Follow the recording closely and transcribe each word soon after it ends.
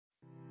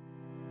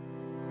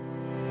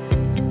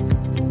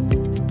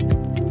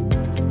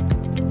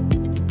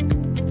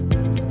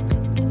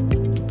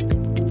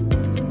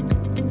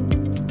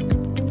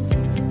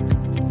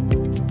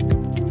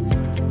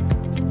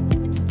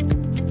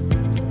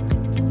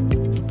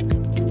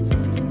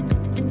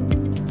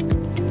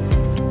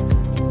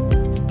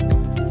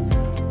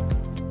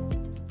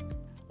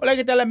Hola,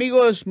 ¿qué tal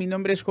amigos? Mi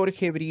nombre es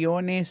Jorge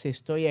Briones.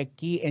 Estoy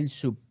aquí en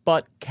su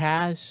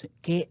podcast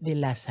 ¿Qué de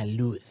la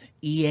salud?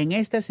 Y en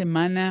esta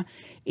semana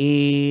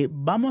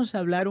vamos a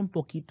hablar un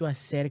poquito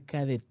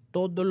acerca de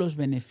todos los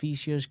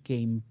beneficios que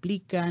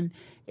implican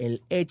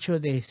el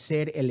hecho de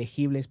ser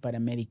elegibles para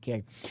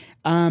Medicare.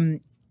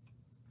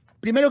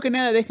 Primero que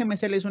nada, déjenme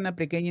hacerles una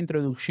pequeña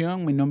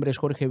introducción. Mi nombre es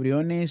Jorge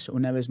Briones.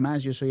 Una vez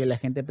más, yo soy el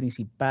agente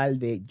principal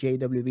de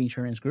JWB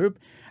Insurance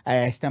Group.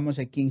 Estamos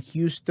aquí en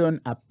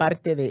Houston.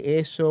 Aparte de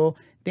eso,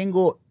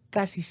 tengo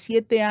casi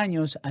 7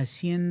 años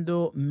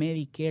haciendo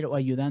Medicare o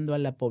ayudando a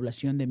la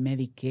población de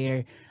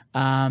Medicare.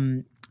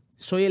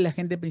 Soy el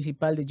agente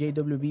principal de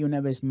JWB una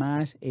vez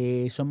más.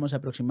 Somos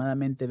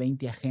aproximadamente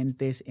 20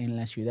 agentes en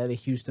la ciudad de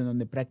Houston,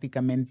 donde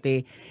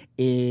prácticamente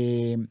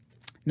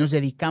nos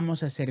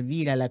dedicamos a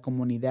servir a la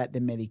comunidad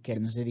de Medicare,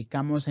 nos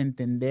dedicamos a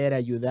entender,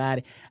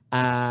 ayudar,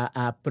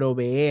 a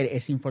proveer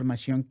esa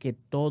información que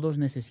todos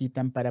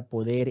necesitan para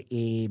poder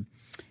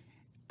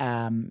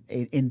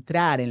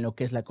entrar en lo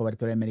que es la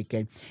cobertura de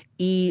Medicare.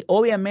 Y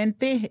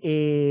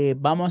obviamente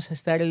vamos a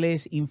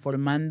estarles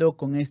informando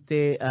con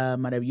este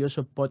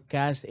maravilloso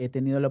podcast. He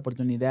tenido la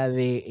oportunidad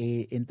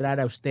de entrar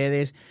a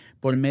ustedes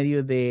por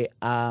medio de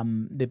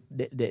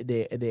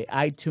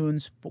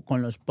iTunes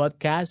con los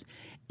podcasts.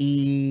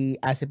 Y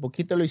hace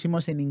poquito lo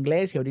hicimos en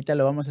inglés y ahorita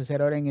lo vamos a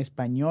hacer ahora en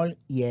español.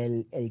 Y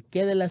el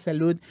qué de la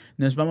salud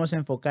nos vamos a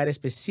enfocar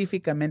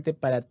específicamente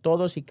para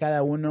todos y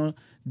cada uno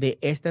de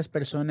estas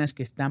personas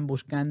que están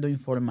buscando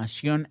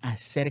información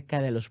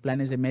acerca de los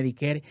planes de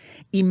Medicare.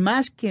 Y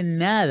más que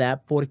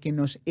nada porque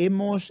nos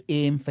hemos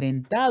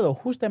enfrentado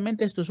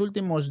justamente estos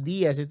últimos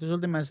días, estas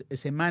últimas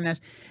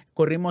semanas,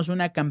 corrimos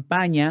una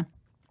campaña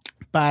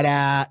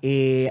para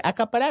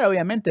acaparar,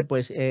 obviamente,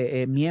 pues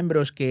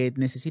miembros que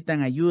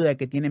necesitan ayuda,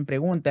 que tienen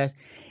preguntas,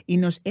 y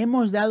nos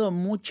hemos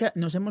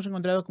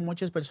encontrado con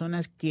muchas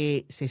personas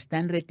que se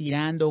están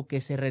retirando, que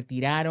se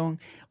retiraron,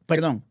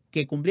 perdón,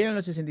 que cumplieron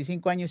los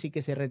 65 años y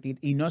que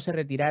y no se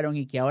retiraron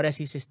y que ahora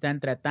sí se están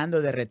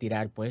tratando de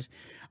retirar, pues,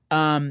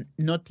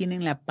 no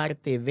tienen la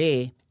parte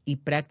B y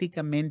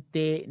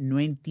prácticamente no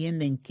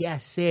entienden qué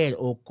hacer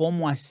o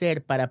cómo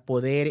hacer para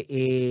poder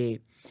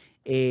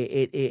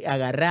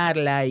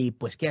agarrarla y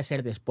pues qué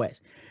hacer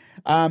después.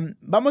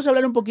 Vamos a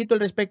hablar un poquito al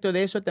respecto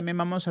de eso. También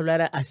vamos a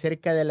hablar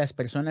acerca de las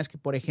personas que,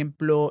 por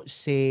ejemplo,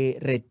 se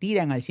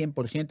retiran al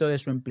 100% de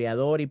su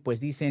empleador y pues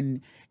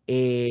dicen,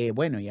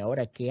 bueno, ¿y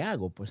ahora qué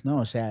hago? Pues no,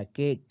 o sea,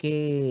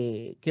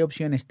 ¿qué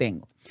opciones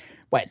tengo?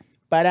 Bueno,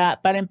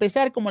 para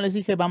empezar, como les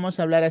dije, vamos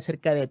a hablar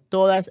acerca de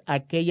todas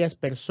aquellas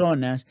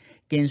personas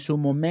que en su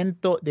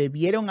momento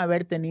debieron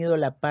haber tenido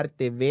la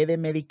parte B de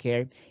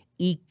Medicare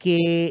y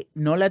que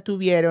no la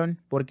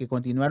tuvieron porque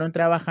continuaron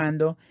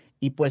trabajando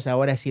y pues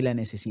ahora sí la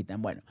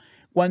necesitan. Bueno,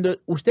 cuando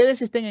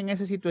ustedes estén en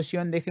esa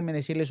situación, déjenme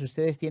decirles,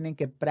 ustedes tienen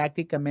que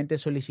prácticamente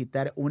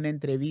solicitar una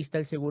entrevista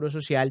al Seguro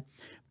Social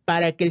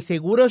para que el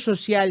Seguro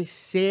Social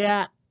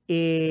sea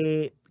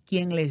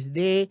quien les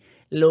dé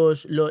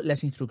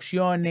las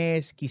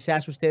instrucciones.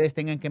 Quizás ustedes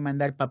tengan que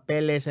mandar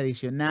papeles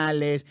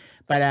adicionales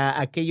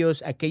para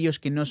aquellos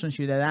que no son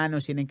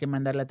ciudadanos, tienen que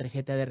mandar la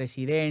tarjeta de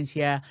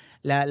residencia,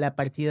 la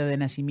partida de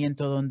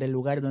nacimiento, el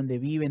lugar donde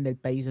viven, del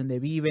país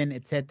donde viven,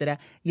 etcétera.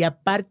 Y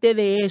aparte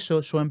de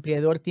eso, su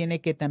empleador tiene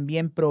que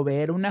también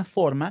proveer una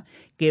forma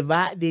que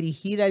va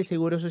dirigida al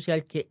Seguro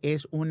Social, que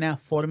es una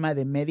forma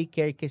de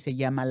Medicare que se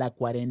llama la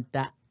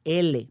 40L,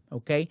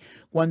 ¿ok?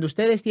 Cuando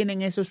ustedes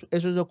tienen esos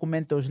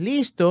documentos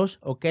listos,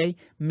 ¿ok?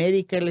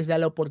 Medicare les da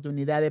la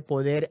oportunidad de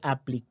poder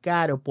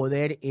aplicar o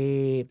poder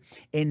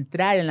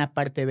entrar en la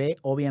parte B,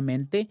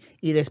 obviamente,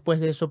 y después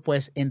de eso,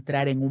 pues,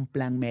 entrar en un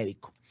plan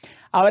médico.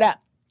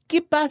 Ahora,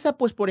 ¿qué pasa,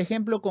 pues, por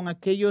ejemplo, con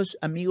aquellos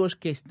amigos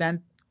que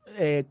están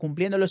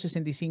cumpliendo los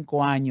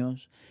 65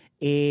 años?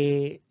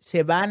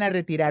 Se van a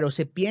retirar o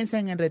se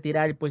piensan en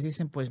retirar, pues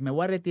dicen, pues me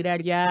voy a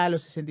retirar ya a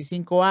los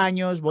 65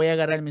 años, voy a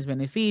agarrar mis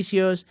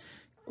beneficios.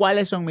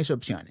 ¿Cuáles son mis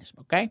opciones?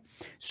 ¿Ok?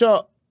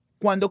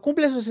 Cuando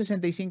cumples los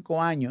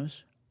 65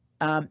 años,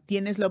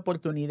 tienes la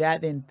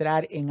oportunidad de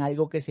entrar en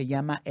algo que se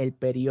llama el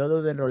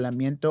periodo de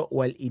enrolamiento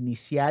o el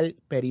inicial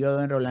periodo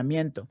de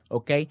enrolamiento,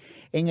 ¿ok?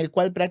 En el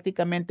cual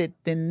prácticamente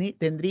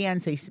tendrían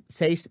 6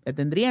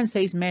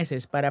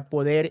 meses para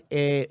poder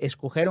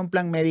escoger un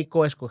plan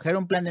médico, escoger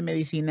un plan de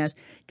medicinas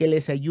que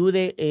les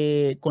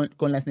ayude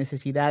con las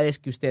necesidades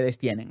que ustedes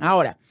tienen.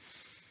 Ahora,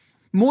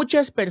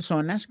 muchas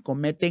personas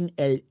cometen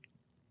el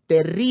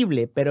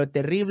terrible, pero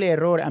terrible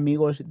error,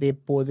 amigos, de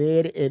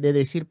poder, de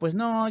decir, pues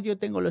no, yo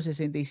tengo los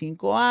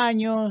 65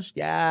 años,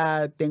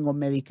 ya tengo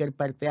Medicare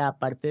parte A,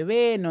 parte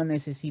B, no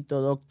necesito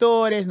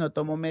doctores, no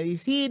tomo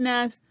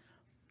medicinas,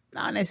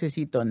 no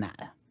necesito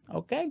nada,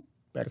 ¿ok?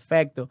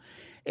 Perfecto.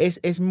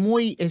 Es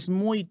muy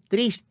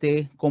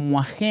triste como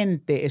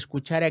agente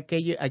escuchar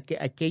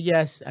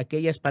aquellas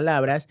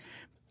palabras,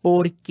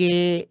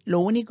 porque lo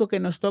único que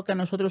nos toca a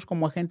nosotros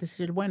como agentes es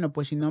decir, bueno,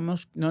 pues si no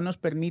nos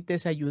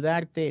permites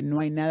ayudarte, no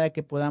hay nada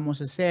que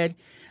podamos hacer.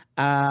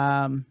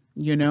 En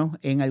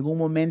algún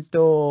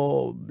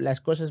momento las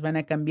cosas van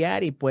a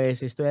cambiar y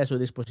pues estoy a su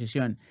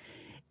disposición.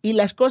 Y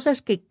las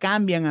cosas que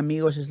cambian,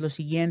 amigos, es lo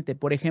siguiente.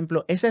 Por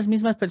ejemplo, esas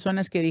mismas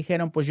personas que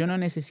dijeron, pues yo no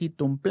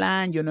necesito un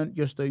plan,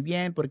 yo estoy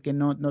bien porque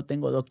no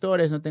tengo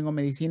doctores, no tengo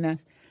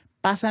medicinas.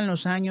 Pasan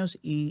los años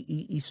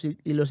y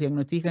los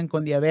diagnostican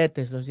con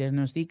diabetes, los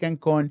diagnostican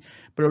con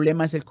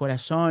problemas del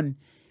corazón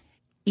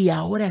y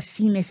ahora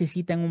sí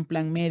necesitan un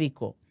plan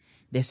médico.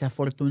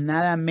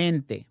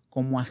 Desafortunadamente,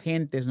 como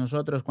agentes,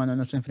 nosotros cuando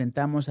nos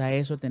enfrentamos a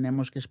eso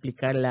tenemos que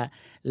explicar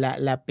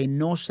la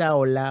penosa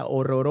o la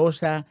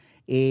horrorosa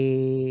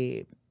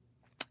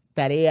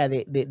tarea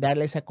de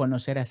darles a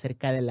conocer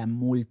acerca de la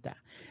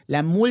multa.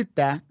 La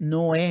multa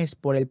no es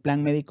por el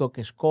plan médico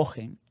que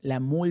escogen. La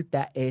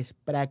multa es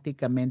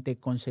prácticamente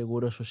con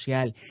Seguro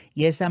Social.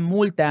 Y esa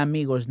multa,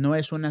 amigos, no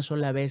es una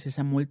sola vez.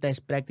 Esa multa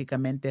es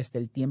prácticamente hasta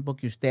el tiempo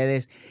que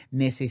ustedes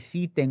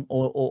necesiten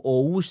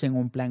o usen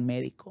un plan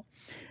médico.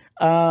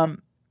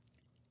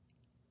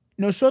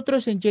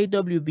 Nosotros en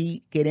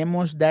JWB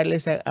queremos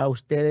darles a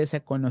ustedes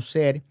a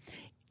conocer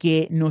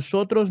que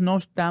nosotros no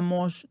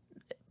estamos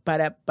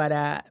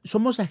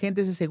somos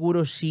agentes de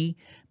seguro, sí,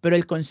 pero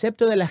el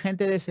concepto del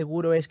agente de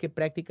seguro es que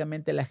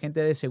prácticamente el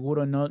agente de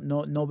seguro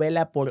no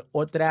vela por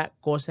otra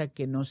cosa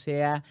que no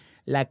sea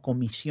la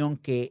comisión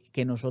que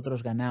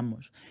nosotros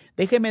ganamos.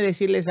 Déjenme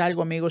decirles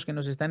algo, amigos, que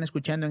nos están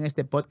escuchando en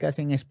este podcast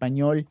en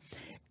español.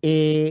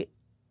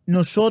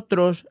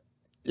 Nosotros,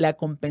 la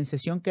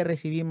compensación que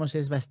recibimos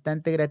es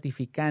bastante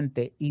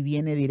gratificante y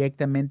viene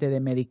directamente de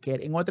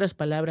Medicare. En otras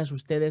palabras,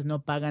 ustedes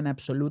no pagan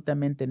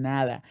absolutamente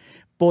nada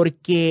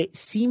porque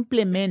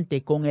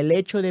simplemente con el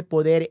hecho de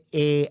poder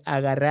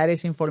agarrar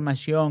esa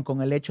información,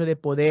 con el hecho de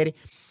poder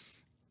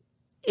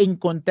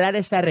encontrar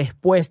esa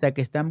respuesta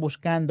que están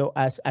buscando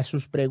a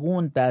sus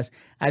preguntas,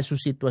 a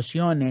sus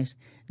situaciones,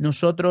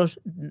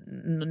 nosotros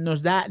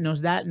nos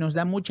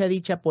da mucha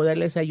dicha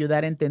poderles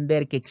ayudar a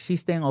entender que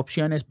existen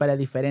opciones para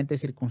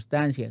diferentes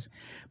circunstancias.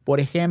 Por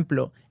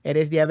ejemplo,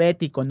 eres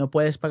diabético, no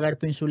puedes pagar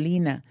tu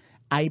insulina.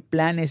 Hay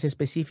planes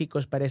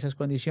específicos para esas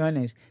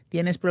condiciones.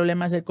 Tienes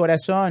problemas del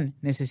corazón,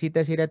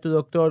 necesitas ir a tu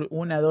doctor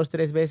 1, 2,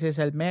 3 veces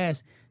al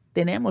mes.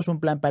 Tenemos un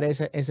plan para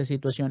esas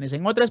situaciones.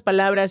 En otras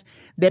palabras,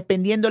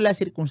 dependiendo las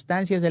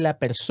circunstancias de la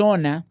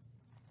persona,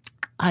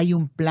 hay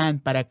un plan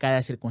para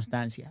cada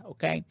circunstancia,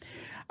 ¿ok?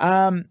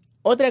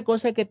 Otra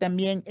cosa que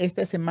también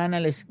esta semana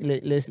les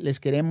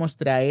queremos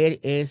traer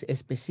es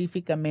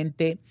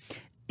específicamente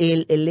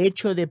el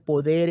hecho de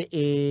poder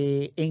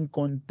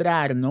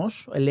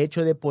encontrarnos, el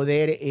hecho de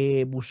poder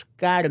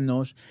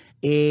buscarnos.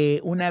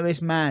 Una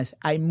vez más,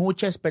 hay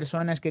muchas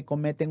personas que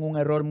cometen un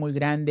error muy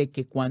grande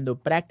que cuando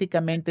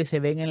prácticamente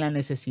se ven en la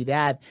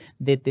necesidad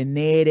de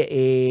tener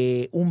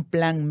un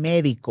plan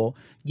médico,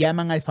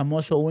 llaman al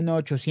famoso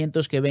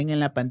 1-800 que ven en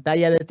la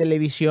pantalla de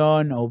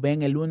televisión o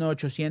ven el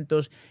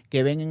 1-800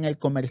 que ven en el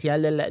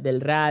comercial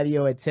del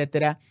radio,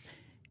 etcétera.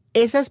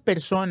 Esas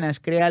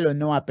personas, créalo o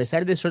no, a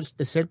pesar de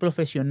ser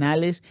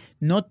profesionales,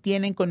 no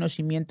tienen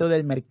conocimiento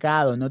del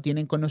mercado, no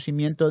tienen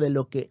conocimiento de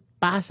lo que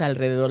pasa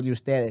alrededor de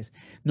ustedes.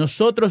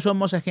 Nosotros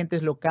somos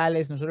agentes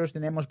locales, nosotros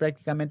tenemos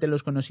prácticamente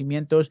los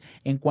conocimientos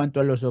en cuanto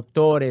a los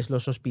doctores,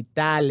 los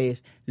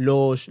hospitales,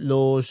 los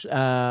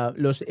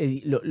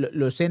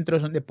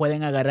centros donde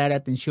pueden agarrar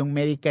atención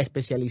médica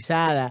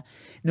especializada.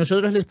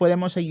 Nosotros les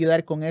podemos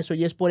ayudar con eso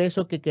y es por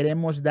eso que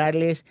queremos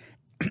darles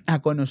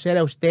a conocer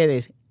a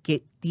ustedes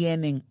que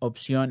tienen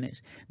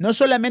opciones. No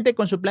solamente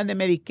con su plan de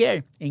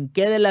Medicare. En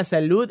 ¿Qué de la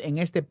salud? En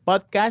este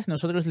podcast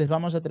nosotros les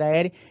vamos a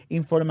traer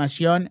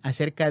información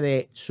acerca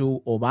de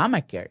su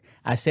Obamacare,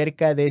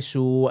 acerca de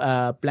su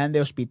plan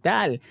de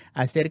hospital,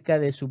 acerca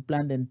de su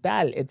plan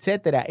dental,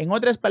 etcétera. En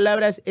otras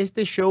palabras,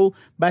 este show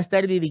va a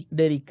estar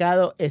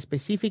dedicado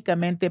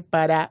específicamente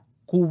para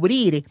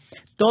cubrir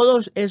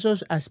todos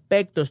esos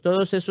aspectos,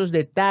 todos esos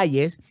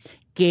detalles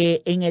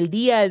que en el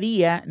día a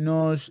día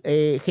nos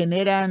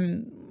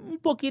generan un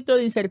poquito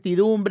de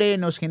incertidumbre,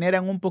 nos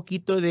generan un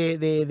poquito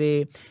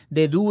de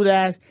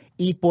dudas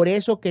y por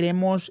eso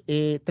queremos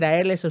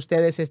traerles a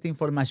ustedes esta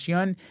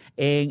información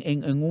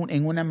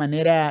en una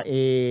manera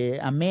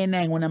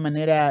amena, en una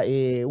manera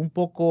un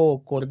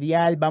poco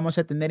cordial. Vamos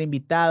a tener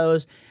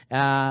invitados.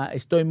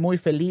 Estoy muy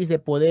feliz de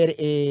poder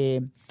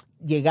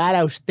llegar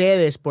a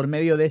ustedes por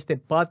medio de este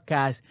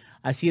podcast.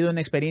 Ha sido una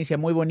experiencia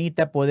muy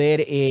bonita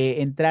poder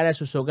entrar a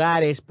sus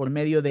hogares por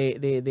medio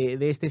de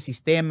este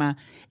sistema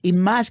y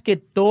más que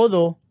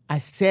todo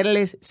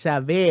hacerles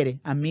saber,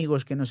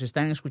 amigos que nos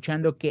están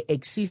escuchando, que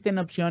existen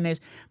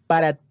opciones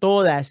para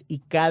todas y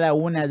cada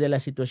una de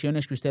las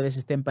situaciones que ustedes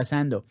estén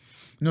pasando.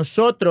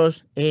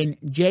 Nosotros en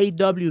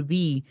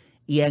JWB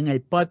y en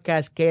el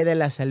podcast ¿Qué de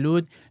la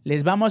salud?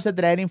 Les vamos a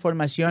traer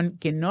información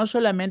que no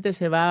solamente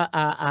se va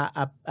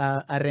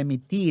a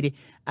remitir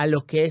a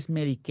lo que es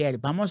Medicare.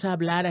 Vamos a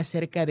hablar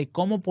acerca de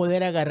cómo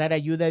poder agarrar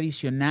ayuda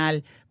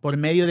adicional por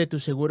medio de tu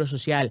seguro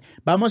social.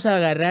 Vamos a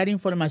agarrar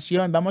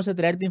información, vamos a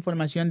traerte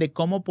información de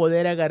cómo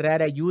poder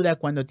agarrar ayuda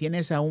cuando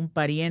tienes a un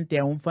pariente,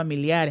 a un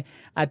familiar,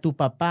 a tu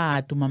papá,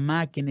 a tu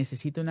mamá que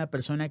necesita una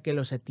persona que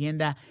los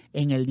atienda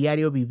en el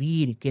diario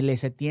vivir, que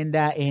les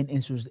atienda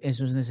en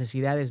sus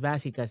necesidades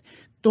básicas.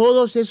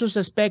 Todos esos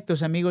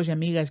aspectos, amigos y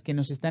amigas que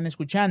nos están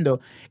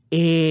escuchando,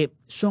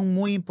 son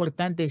muy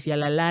importantes y a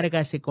la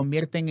larga se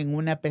convierten en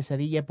una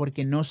pesadilla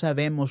porque no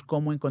sabemos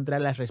cómo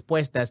encontrar las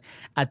respuestas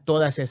a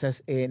todas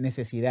esas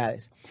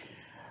necesidades.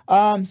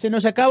 Se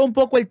nos acaba un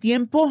poco el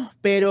tiempo,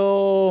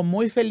 pero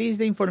muy feliz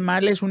de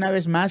informarles una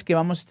vez más que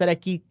vamos a estar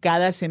aquí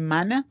cada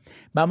semana.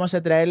 Vamos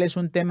a traerles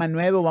un tema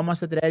nuevo,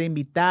 vamos a traer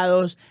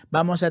invitados,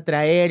 vamos a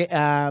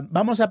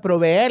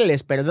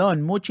proveerles,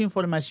 mucha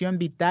información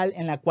vital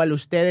en la cual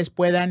ustedes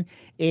puedan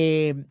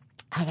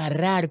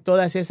agarrar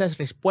todas esas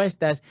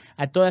respuestas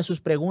a todas sus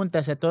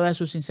preguntas, a todas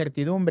sus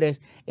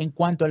incertidumbres en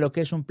cuanto a lo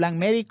que es un plan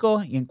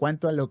médico y en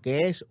cuanto a lo que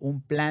es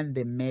un plan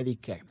de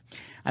Medicare.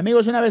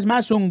 Amigos, una vez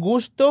más, un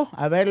gusto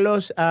haber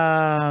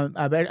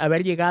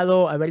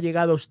llegado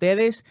a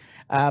ustedes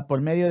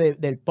por medio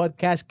del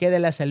podcast ¿Qué de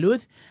la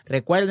salud?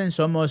 Recuerden,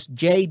 somos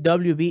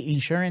JWB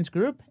Insurance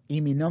Group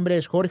y mi nombre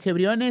es Jorge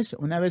Briones.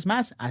 Una vez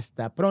más,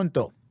 hasta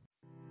pronto.